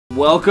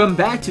Welcome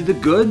back to the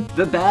good,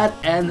 the bad,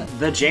 and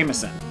the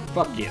Jameson.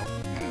 Fuck you.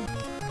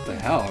 What the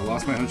hell? I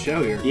lost my own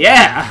show here.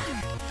 Yeah!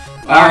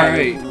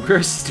 Alright.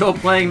 We're still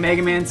playing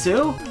Mega Man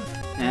 2,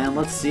 and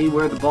let's see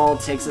where the ball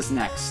takes us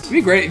next. It'd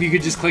be great if you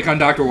could just click on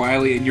Dr.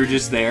 Wily and you're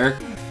just there.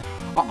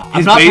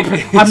 I'm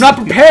not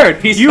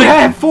prepared! You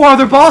had 4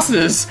 other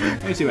bosses!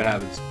 Let me see what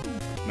happens.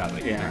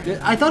 Nothing. Yeah. Right.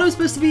 I thought it was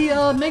supposed to be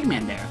Mega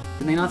Man there.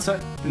 Did they not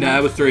start? No,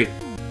 it was 3.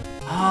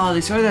 Oh,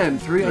 they started that in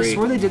 3? I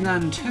swore they did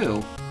that in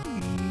 2.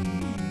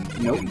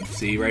 Nope.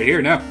 See right here,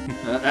 no.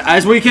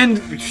 As we can,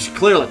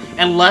 clearly.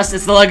 Unless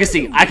it's the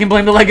Legacy. I can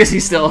blame the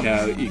Legacy still.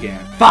 No, you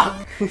can't.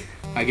 Fuck!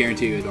 I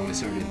guarantee you it only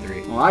started in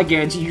 3. Well, I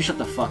guarantee you shut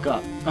the fuck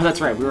up. Oh,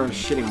 that's right. We were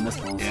shitting on this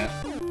boss. Yeah.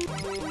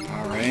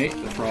 Alright,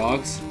 the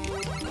frogs.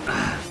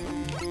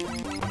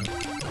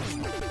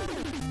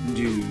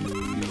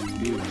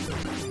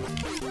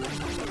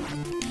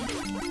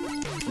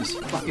 Just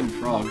fucking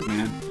frogs,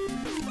 man.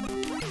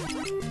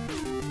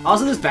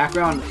 Also, this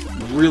background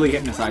really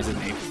hypnotizes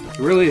me. It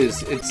really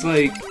is. It's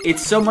like...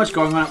 It's so much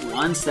going on at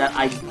once that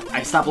I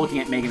stop looking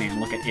at Mega Man and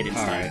look at it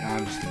instead. Alright,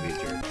 I'm just gonna be a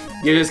jerk.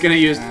 You're just gonna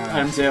use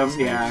item 2?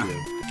 Yeah.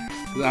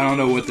 I don't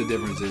know what the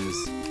difference is.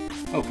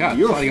 Oh god,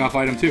 You're fighting off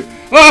item 2.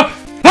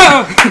 Oh!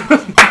 Oh!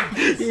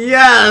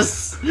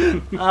 Yes!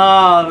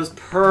 Oh, that was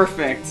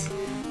perfect.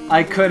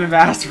 I couldn't have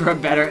asked for a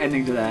better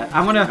ending to that.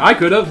 I'm gonna... I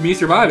could have, me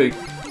surviving.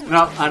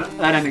 No,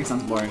 that ending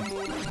sounds boring.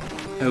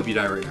 I hope you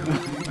die right now.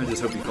 I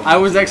just hope you fall. I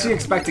was actually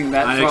expecting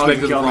that frog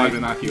expected the frog me.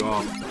 to knock you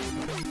off.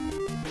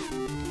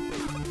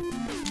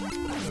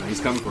 He's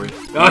coming for you.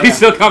 Oh, he's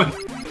still coming.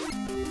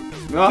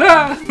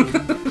 Oh.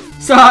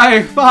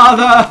 Sorry,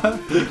 father.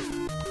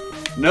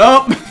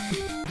 Nope.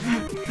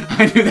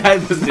 I knew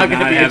that was not going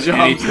to be a jump.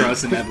 Any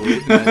trust in that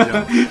belief in that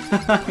jump.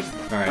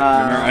 All right,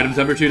 remember, item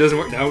number 2 doesn't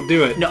work. Don't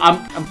do it. No,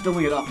 I'm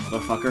filling it up,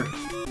 motherfucker.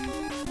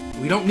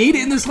 We don't need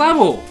it in this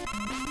level.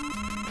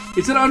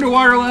 It's an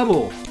underwater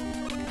level.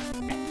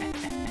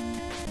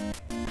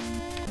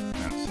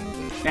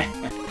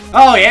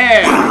 Oh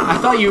yeah! I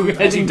thought you were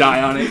edging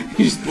die on it.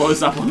 He just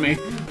blows up on me.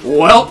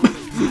 Welp.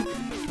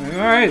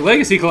 Alright,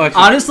 Legacy Collection.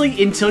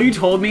 Honestly, until you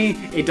told me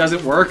it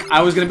doesn't work,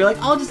 I was gonna be like,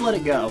 I'll just let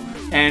it go.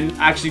 And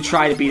actually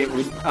try to beat it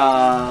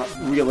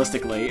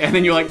realistically. And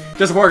then you're like,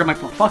 doesn't work. I'm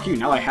like, well, fuck you,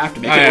 now I have to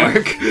make it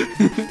work.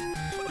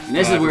 And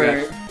this is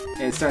where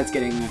it starts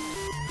getting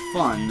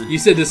fun. You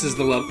said this is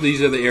the level,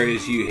 these are the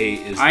areas you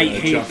hate, is I the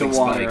hate jumping the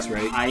water. spikes,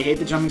 right? I hate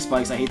the jumping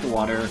spikes, I hate the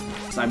water,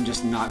 because I'm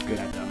just not good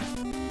at them.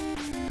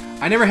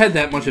 I never had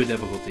that much of a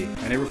difficulty.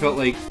 I never felt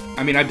like...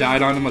 I mean, I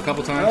died on them a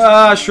couple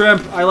times.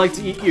 Shrimp, I like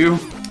to eat you.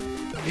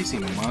 They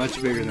seem much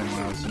bigger than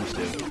what I was used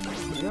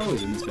to. They're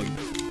always in this big.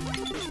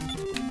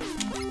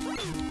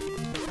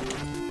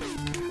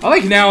 I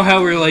like now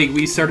how we're like,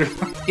 we started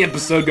the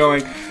episode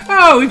going,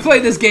 oh, we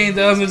played this game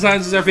thousands of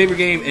times, it's our favorite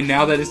game, and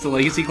now that it's the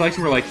Legacy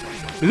Collection, we're like,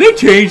 did they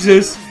change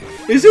this?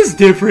 Is this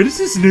different? Is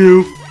this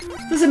new?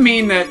 Doesn't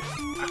mean that...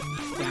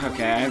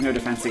 Okay, I have no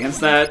defense against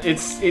that.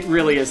 It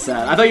really is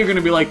sad. I thought you were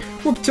gonna be like,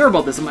 we're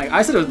terrible at this. I'm like,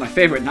 I said it was my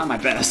favorite, not my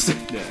best.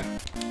 Yeah.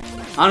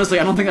 Honestly,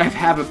 I don't think I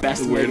have a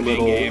best Mega Man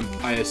game.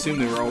 I assume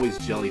they were always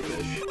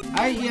jellyfish.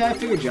 Yeah, I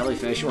figured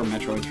jellyfish or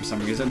Metroids for some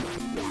reason.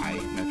 Why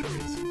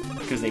Metroids?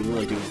 Because they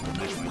really do look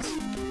like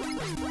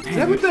Metroids. Is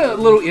that what the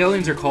little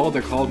aliens are called?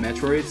 They're called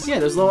Metroids? Yeah,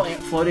 those little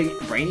floating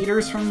brain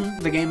eaters from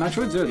the game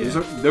Metroids.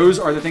 Those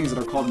are the things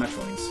that are called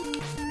Metroids.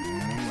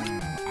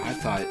 I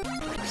thought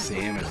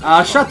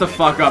Samus. Shut the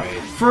fuck up.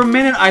 For a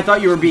minute, I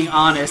thought you were being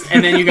honest,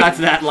 and then you got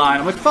to that line.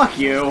 I'm like, fuck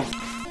you.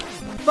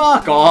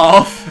 Fuck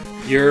off.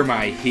 You're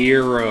my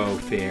hero,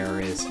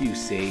 Ferris. You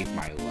saved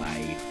my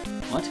life.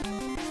 What?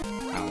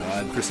 I don't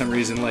know. For some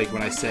reason, like,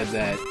 when I said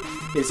that,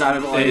 it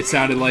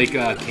sounded like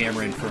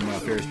Cameron from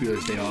Ferris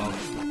Bueller's Day Off.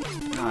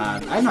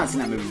 I've not seen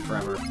that movie in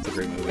forever. It's a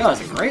great movie. Oh,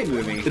 it's a great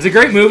movie. It's a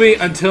great movie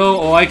until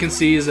all I can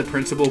see is a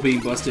principal being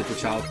busted for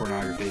child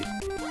pornography.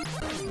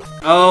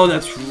 Oh,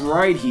 that's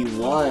right, he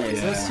was.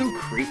 Yeah. That's so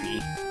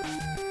creepy.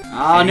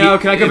 Oh no,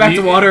 can I go back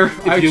to water?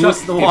 I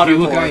trust the water. If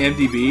you look more. on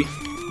IMDb,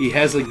 he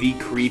has like the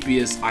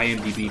creepiest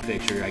IMDb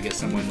picture. I guess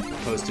someone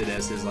posted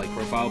as his like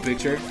profile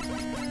picture.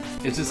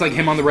 It's just like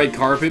him on the red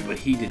carpet, but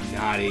he did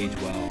not age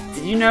well.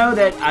 Did you know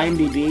that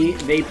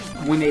IMDb,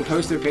 when they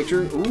post their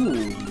picture,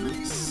 ooh,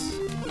 nice.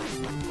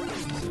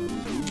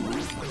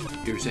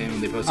 You were saying when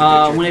they post a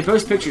picture? When they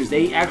post pictures,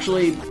 they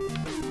actually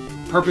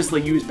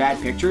purposely use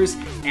bad pictures,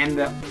 and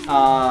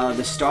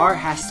the star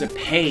has to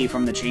pay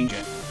from the change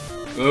it.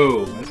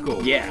 Oh, that's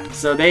cool. Yeah,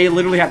 so they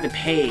literally have to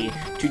pay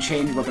to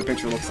change what the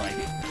picture looks like.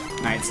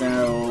 Alright,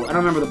 so I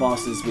don't remember the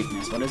boss's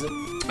weakness. What is it?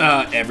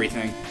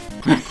 Everything.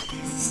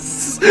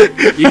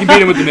 You can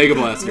beat him with the Mega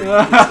Blaster.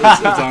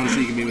 It's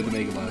honestly, you can beat him with the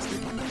Mega Blaster.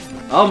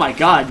 Oh my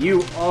god,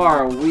 you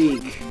are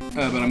weak.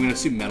 But I'm gonna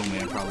assume Metal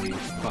Man probably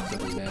fucks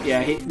up his dad.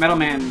 Yeah, Metal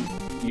Man,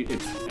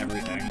 it's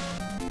everything.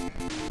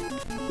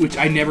 Which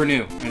I never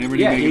knew. I never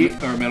knew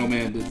Metal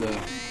Man did the...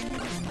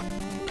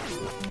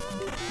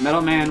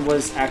 Metal Man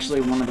was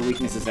actually one of the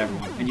weaknesses to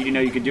everyone. And you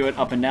know you could do it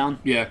up and down?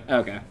 Yeah.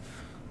 Okay.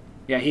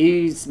 Yeah,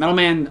 he's Metal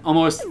Man.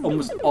 Almost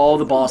all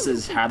the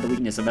bosses have the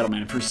weakness of Metal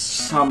Man for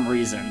some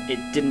reason.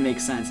 It didn't make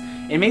sense.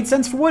 It made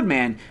sense for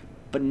Woodman,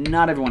 but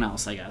not everyone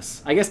else. I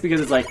guess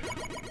because it's like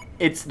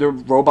it's the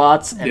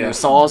robots and their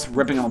saws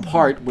ripping them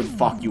apart would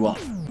fuck you up.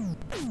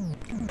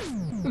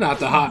 Not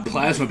the hot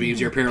plasma beams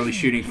you're apparently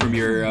shooting from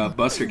your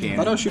Buster cannon. I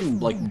thought I was shooting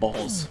like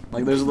balls.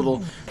 Like there's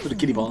little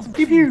kitty balls.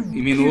 Pew pew.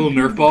 You mean the little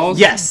Nerf balls?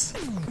 Yes.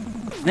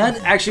 That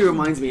actually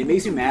reminds me. It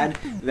makes me mad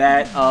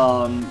that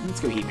let's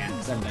go Heat Man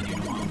because I haven't done you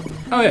in a while.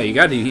 Oh yeah, you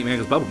gotta do Heat Man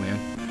because Bubble Man.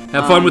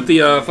 Have fun with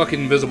the fucking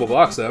invisible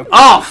blocks though.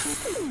 Oh.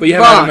 But you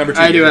have number 2.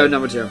 I do have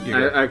number 2.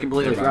 I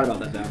completely forgot about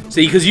that though.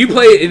 See, because you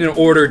play it in an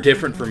order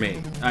different from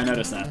me. I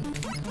noticed that.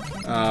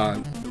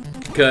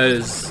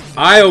 Because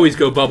I always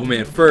go Bubble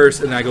Man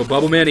first, and I go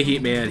Bubble Man to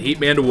Heat Man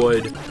to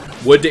Wood,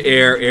 Wood to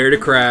Air, Air to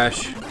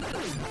Crash.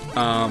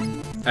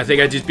 I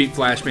think I just beat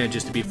Flash Man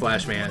just to beat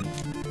Flash Man,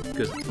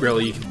 because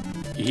really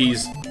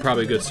he's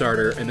probably a good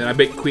starter. And then I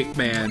beat Quick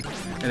Man,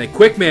 and then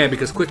Quick Man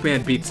because Quick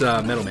Man beats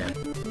Metal Man.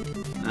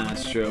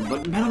 That's true,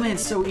 but Metal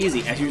Man's so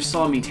easy, as you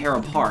saw me tear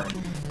apart.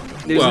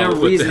 There's well, no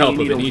with reason the help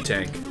you of need an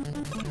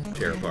E-Tank,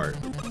 tear apart.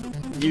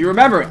 You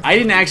remember, I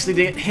didn't actually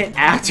get hit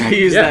after I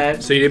used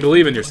that. So you didn't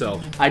believe in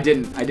yourself. I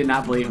didn't. I did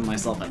not believe in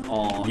myself at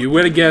all. You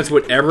went against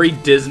what every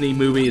Disney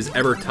movie has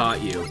ever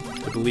taught you,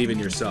 to believe in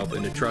yourself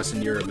and to trust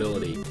in your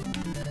ability.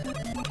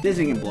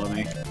 Disney can blow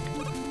me.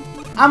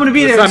 I'm gonna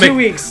be there in 2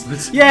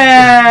 weeks.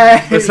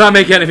 Yay! Let's not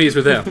make enemies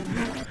with them.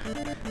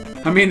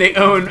 I mean, they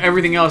own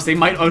everything else. They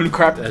might own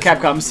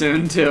Capcom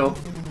soon too.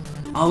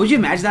 Oh, would you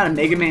imagine that a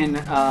Mega Man?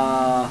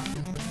 A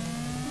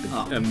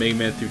Mega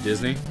Man through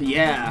Disney?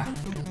 Yeah.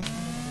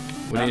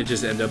 Wouldn't it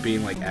just end up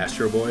being like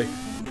Astro Boy?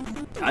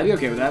 I'd be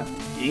okay with that.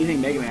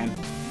 Anything Mega Man.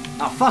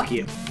 Oh, fuck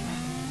you.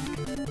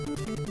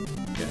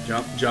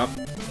 Yeah, jump.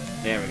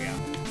 There we go.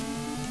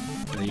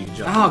 And then you can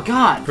jump. Oh,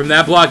 God. From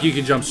that block, you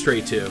can jump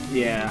straight to.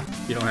 Yeah.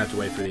 You don't have to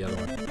wait for the other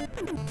one.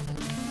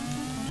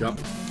 Jump.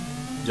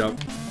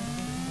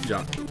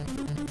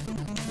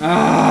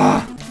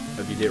 Ah.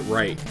 If you did it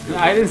right.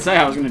 I didn't say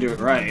I was going to do it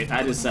right.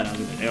 I just said I was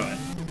going to do it.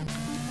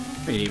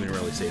 I didn't even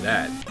really say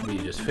that. You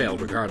just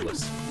failed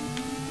regardless.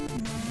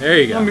 There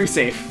you go. Let me be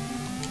safe.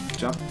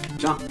 Jump.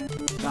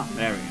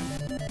 There we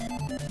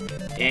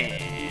go.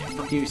 Yeah.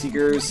 Fuck you,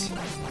 Seekers.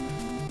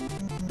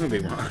 Maybe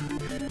wrong.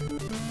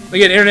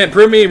 Again, internet,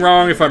 prove me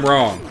wrong if I'm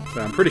wrong.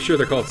 But I'm pretty sure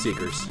they're called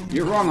Seekers.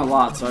 You're wrong a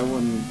lot, so I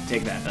wouldn't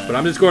take that bet. But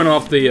I'm just going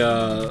off the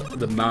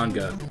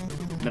manga.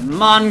 The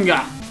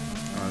manga.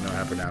 I don't know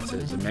how to pronounce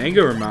it. Is it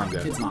manga or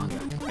manga? It's manga.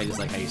 I just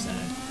like how you said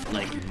it.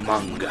 Like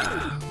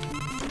manga.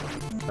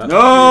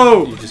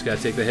 No! You just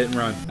gotta take the hit and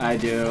run. I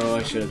do.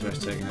 I should have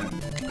just taken it.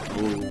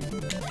 Ooh.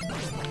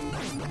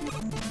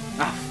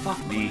 Ah,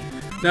 fuck me.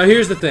 Now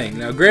here's the thing.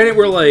 Now, granted,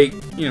 we're like,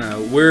 you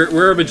know,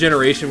 we're of a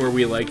generation where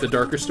we like the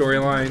darker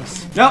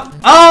storylines. No.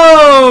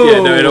 Oh!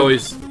 Yeah, no, it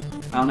always.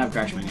 I don't have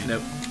Crash Man yet.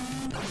 Nope.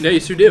 No, you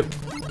sure do.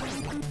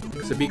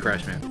 Because I beat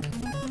Crash Man.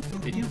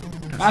 Did you?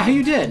 Ah,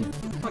 you did.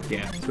 Fuck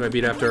yeah. That's who I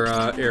beat after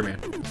Airman.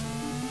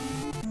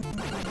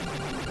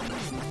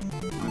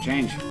 No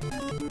change.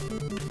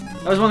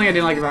 That was one thing I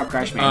didn't like about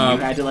Crash Man.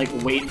 You had to like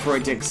wait for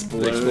it to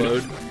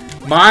explode.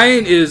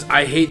 Mine is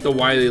I hate the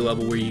Wily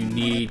level where you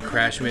need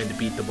Crash Man to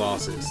beat the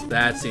bosses.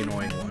 That's the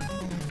annoying one.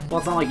 Well,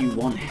 it's not like you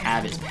won't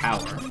have his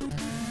power.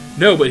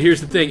 No, but here's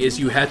the thing: is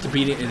you have to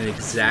beat it in an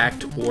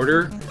exact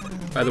order,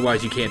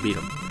 otherwise you can't beat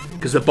them.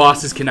 Because the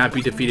bosses cannot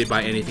be defeated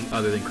by anything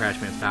other than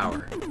Crash Man's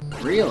power.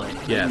 Really?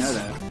 Yes. I didn't know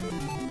that.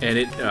 And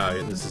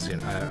it. This is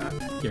gonna.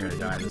 You're gonna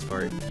die in this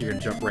part. You're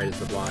gonna jump right into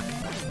the block.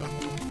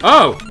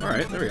 Oh! All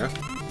right, there we go.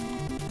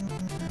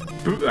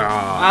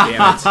 Ah,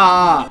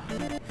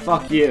 damn it.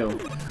 Fuck you.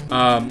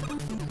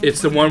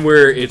 It's the one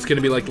where it's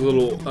gonna be like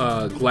little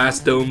glass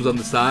domes on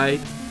the side,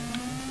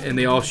 and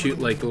they all shoot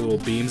like the little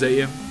beams at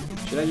you.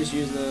 Should I just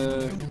use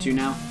the 2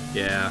 now?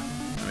 Yeah,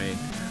 I mean,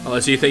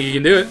 unless you think you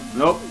can do it.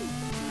 Nope.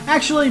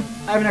 Actually,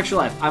 I have an extra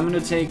life. I'm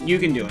gonna take. You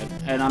can do it,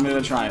 and I'm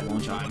gonna try it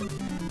one time.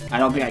 I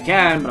don't think I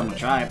can, but I'm gonna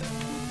try it.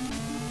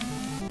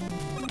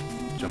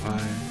 Jump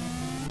high.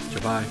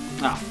 Jump high.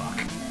 Oh fuck.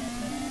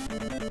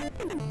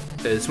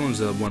 This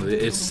one's one of the.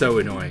 It's so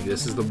annoying.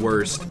 This is the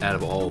worst out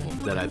of all of them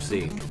that I've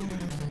seen.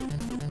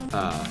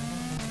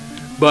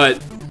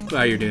 But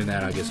while you're doing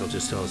that, I guess I'll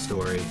just tell a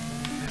story.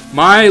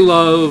 My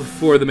love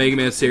for the Mega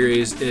Man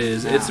series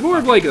is it's more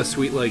of like a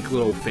sweet like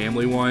little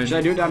family one. Should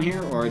I do it down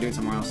here or do it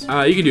somewhere else?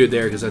 You can do it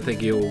there because I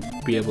think you'll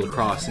be able to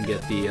cross and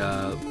get the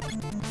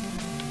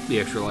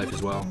extra life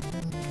as well.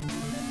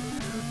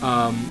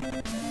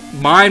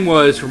 Mine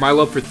was for my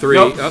love for 3.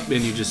 Nope. Oh,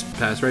 and you just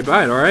passed right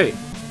by it. All right.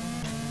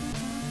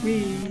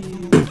 Whee.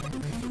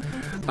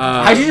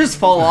 How'd you just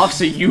fall off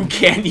so you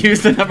can't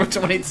use the number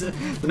 22?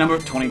 The number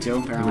 22,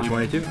 apparently. Number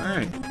 22?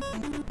 Alright.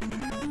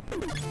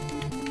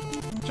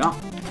 Jump.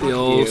 The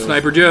old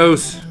Sniper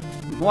Joe's.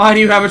 Why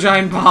do you have a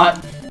giant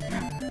pot?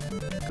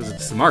 Because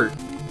it's smart.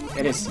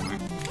 It is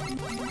smart.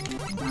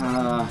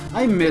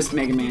 I missed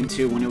Mega Man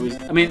 2 when it was...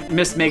 I mean,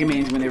 missed Mega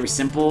Man when they were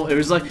simple. It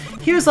was like...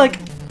 He was like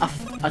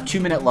a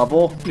 2-minute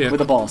level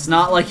with a boss.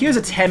 Not like, here's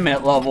a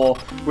 10-minute level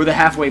with a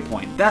halfway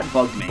point. That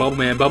bugged me. Bubble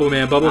man, bubble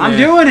man, bubble man. I'm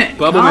doing it!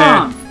 Bubble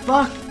man.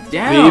 Fuck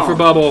down. B for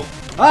bubble.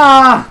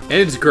 Ah! And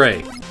it's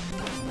gray.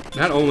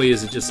 Not only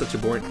is it just such a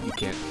boring... You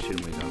can't shoot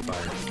him when he's on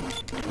fire.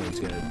 He's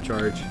gonna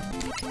charge.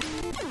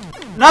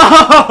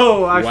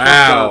 No! I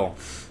wow.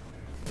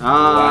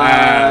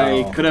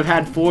 I could have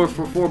had 4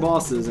 for 4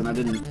 bosses, and I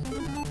didn't.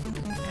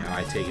 Now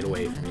I take it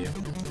away from you.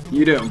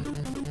 You do.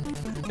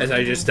 As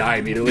I just die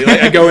immediately.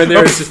 Like, I go in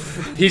there,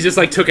 he just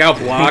like took out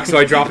blocks, so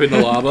I drop in the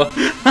lava.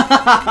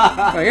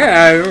 Like,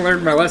 yeah, I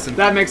learned my lesson.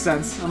 That makes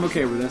sense. I'm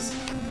okay with this.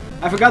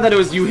 I forgot that it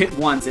was you hit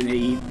once and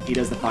he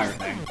does the fire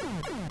thing.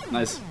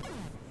 Nice.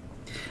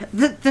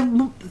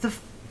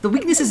 The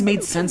weaknesses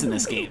made sense in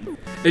this game.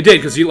 It did,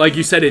 because like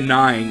you said in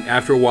 9,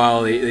 after a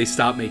while they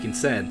stopped making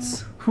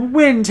sense.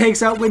 Wind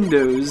takes out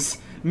windows.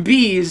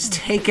 Bees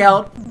take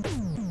out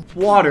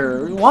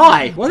water.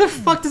 Why? Why the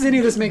fuck does any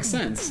of this make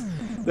sense?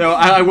 Though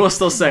I will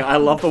still say I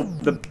love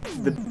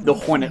the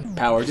hornet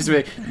power. Just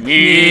like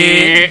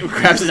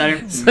grabs it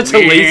down. Such a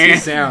lazy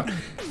sound.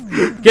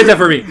 Get that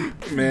for me.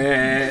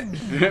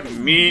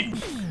 Me.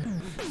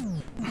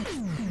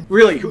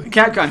 Really,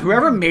 Capcom,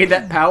 whoever made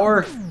that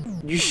power,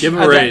 you should give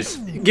him a raise.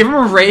 Give them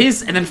a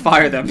raise and then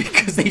fire them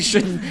because they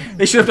should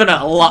have done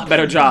a lot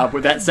better job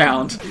with that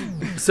sound.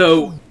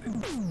 So,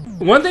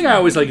 one thing I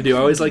always like to do, I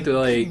always like to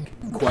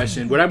like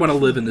question, would I want to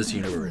live in this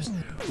universe?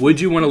 Would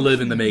you want to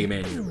live in the Mega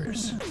Man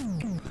universe?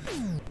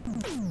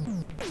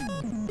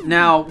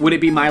 Now, would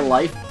it be my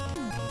life,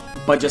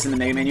 but just in the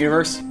Mega Man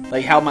universe?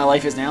 Like how my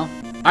life is now?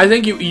 I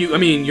think I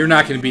mean, you're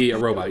not going to be a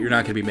robot. You're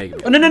not going to be Mega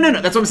Man. Oh, no.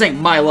 That's what I'm saying.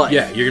 My life.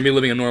 Yeah, you're going to be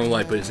living a normal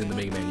life, but it's in the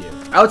Mega Man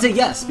universe. I would say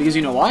yes, because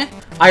you know why?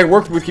 I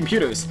work with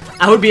computers.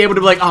 I would be able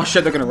to be like, oh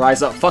shit, they're going to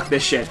rise up. Fuck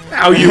this shit.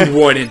 No, you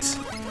wouldn't.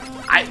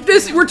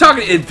 We're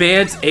talking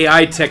advanced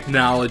AI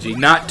technology,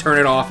 not turn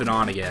it off and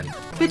on again.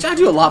 Bitch, I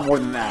do a lot more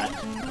than that.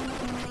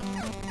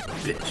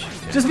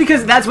 Bitch. Just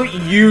because that's what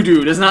you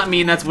do does not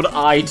mean that's what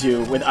I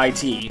do with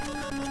IT.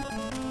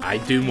 I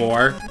do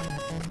more.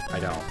 I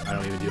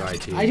don't even do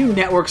IT. I do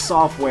network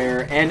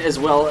software and as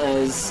well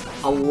as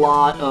a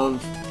lot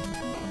of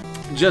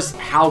just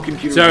how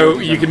computers work. So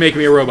you can make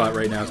me a robot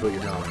right now is what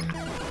you're telling me.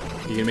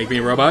 You can make me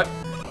a robot?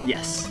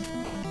 Yes.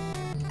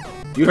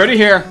 You heard it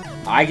here.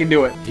 I can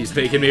do it. He's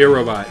making me a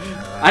robot.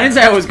 I didn't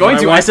say I was going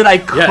to. I said I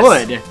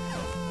could. Yes.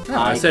 No,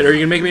 I said, are you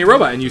going to make me a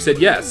robot? And you said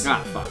yes.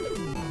 Ah, fuck.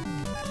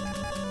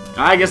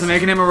 I guess I'm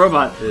making him a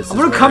robot. This I'm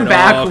going to come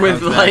back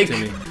with, like...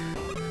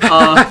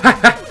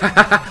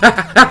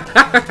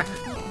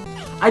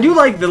 I do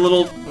like the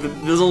little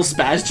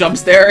spaz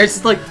jumps there. It's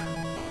just like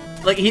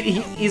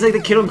he's like the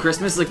kid on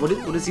Christmas. Like, what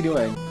is he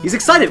doing? He's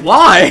excited.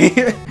 Why?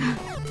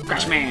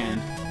 Crash Man.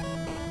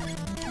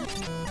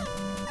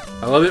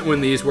 I love it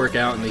when these work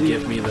out and they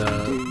give me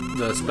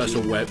the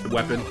special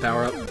weapon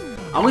power up.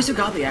 I always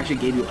forgot they actually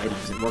gave you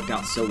items. It worked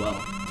out so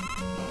well.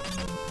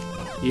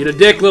 Eat a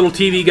dick, little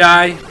TV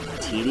guy.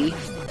 TV?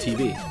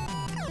 TV.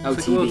 Oh,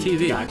 it's TV. Like a little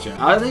TV. Gotcha.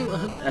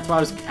 That's why I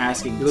was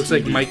asking. He looks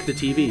TV. like Mike the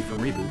TV from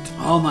Reboot.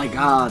 Oh my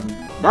god.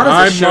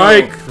 I'm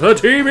Mike the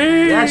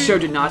TV! That show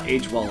did not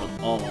age well at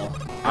all.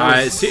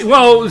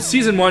 Well,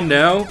 season 1,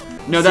 no.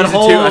 No, that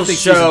whole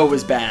show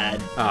was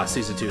bad.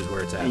 Season 2 is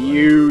where it's at.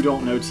 You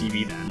don't know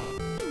TV then.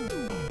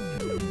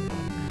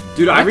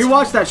 Dude, I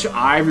rewatched that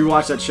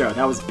show.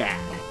 That was bad.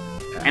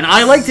 Yes. And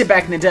I liked it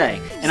back in the day.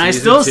 And I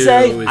still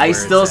say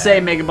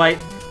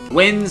Megabyte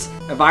wins,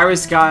 a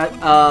virus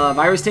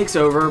takes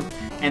over,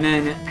 and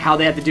then how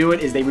they have to do it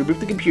is they reboot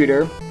the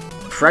computer,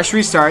 fresh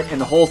restart, and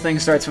the whole thing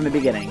starts from the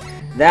beginning.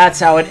 That's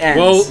how it ends.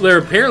 Well, they're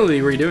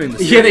apparently redoing the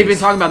series. Yeah, they've been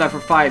talking about that for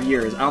 5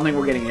 years. I don't think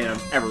we're getting it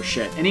ever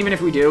shit. And even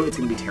if we do, it's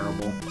going to be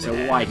terrible. So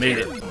why made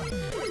it.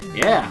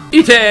 Yeah.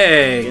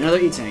 E-Tank! Another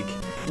E-Tank.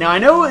 Now, I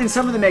know in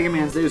some of the Mega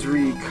Mans, those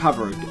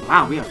recovered.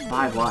 Wow, we have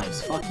 5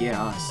 lives. Fuck yeah,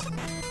 us.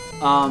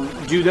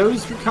 Do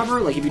those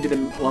recover? Like, if you did the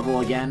level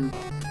again,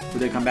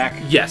 would they come back?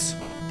 Yes.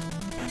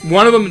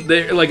 One of them,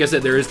 like I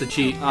said, there is the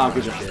cheat. Oh,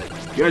 good job. Shit.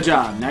 Good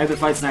job. Now you have to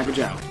fight Sniper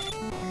Joe.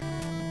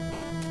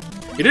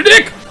 Eat a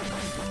dick!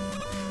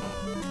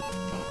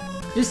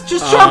 Just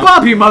jump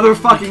up, you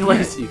motherfucking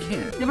lazy. You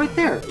can't. Yeah, right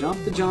there. Jump.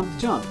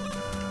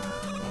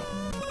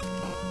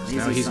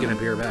 Now he's gonna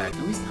appear back.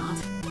 No, he's not.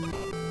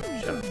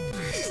 Shut up.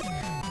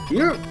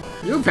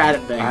 You're bad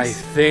at things. I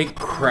think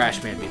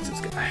Crash Man beats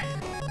this guy.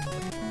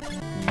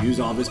 Use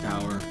all of his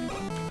power.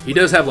 He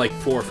does have like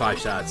 4 or 5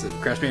 shots.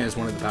 Crash Man is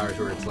one of the powers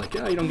where it's like,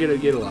 you don't get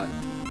a lot.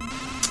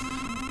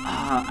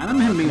 I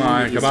remember him being.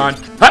 Come on.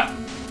 Hut!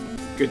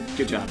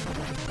 Good job.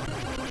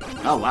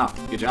 Oh wow,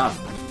 good job.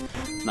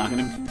 Knocking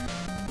him.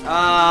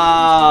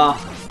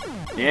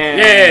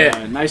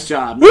 Yeah. Nice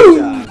job. Woo!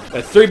 Nice job.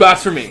 That's 3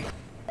 bots for me.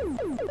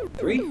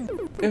 3?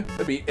 Yeah,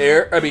 that'd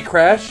be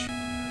Crash.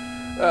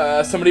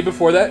 Somebody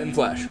before that, and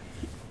Flash.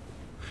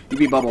 You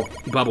beat Bubble.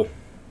 Bubble.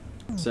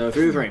 So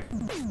 3 to 3.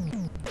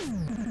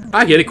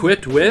 I get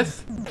equipped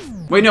with...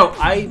 Wait, no,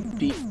 I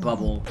beat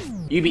Bubble.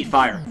 You beat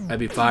Fire. I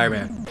beat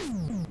Fireman.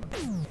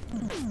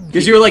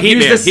 Because you were like,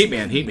 Heat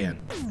Man.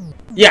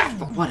 Yeah,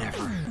 but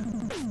whatever.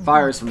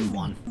 Fire is from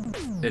 1.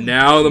 And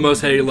now the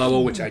most hated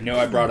level, which I know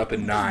I brought up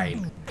in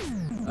 9.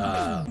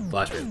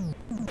 Flashman.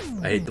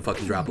 I hate the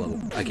fucking drop level.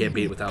 I can't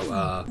beat it without,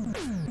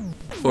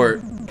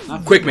 or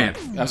Quickman.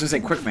 I was gonna say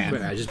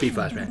Quickman. I just beat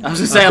Flashman. I was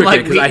gonna say,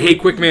 like, because I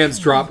hate Quickman's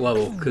drop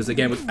level. Because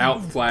again,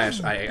 without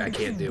Flash, I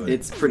can't do it.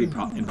 It's pretty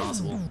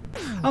impossible.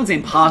 I wouldn't say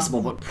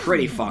impossible, but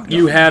pretty fucked up.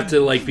 You have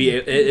to, like, be...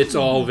 It's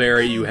all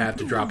very... You have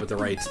to drop at the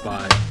right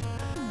spot.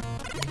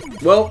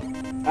 Well,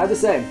 I have to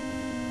say,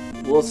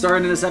 we'll start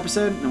into this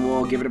episode, and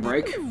we'll give it a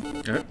break.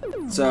 Okay.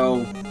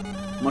 So,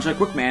 much like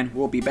Quickman,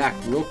 we'll be back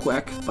real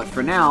quick. But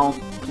for now,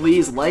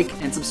 please like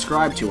and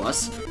subscribe to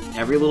us.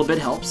 Every little bit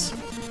helps.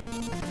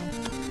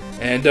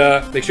 And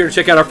make sure to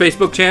check out our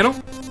Facebook channel.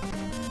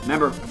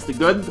 Remember, it's the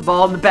good, the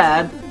bald, and the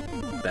bad.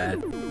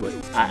 Bad. What?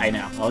 I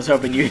know. I was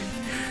hoping you...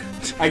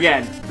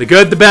 Again. The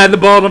good, the bad, and the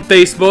bald on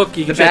Facebook.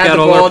 You can check out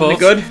all our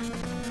posts. The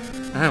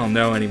good? I don't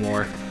know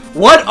anymore.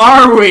 What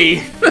are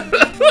we?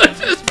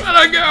 Just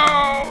gotta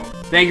go.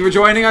 Thank you for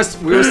joining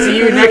us. We will see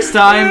you next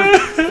time.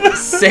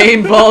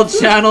 Same bald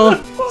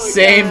channel.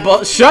 Same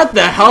bald... Shut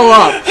the hell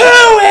up. Who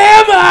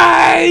am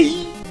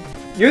I?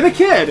 You're the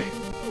kid.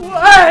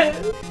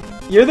 What?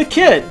 You're the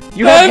kid.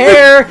 You have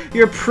hair.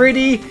 You're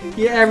pretty.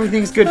 Yeah,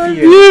 everything's good for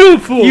you.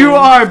 Beautiful. You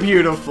are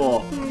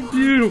beautiful.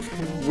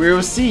 Beautiful. We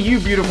will see you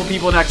beautiful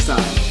people next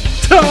time.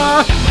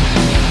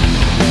 Ta!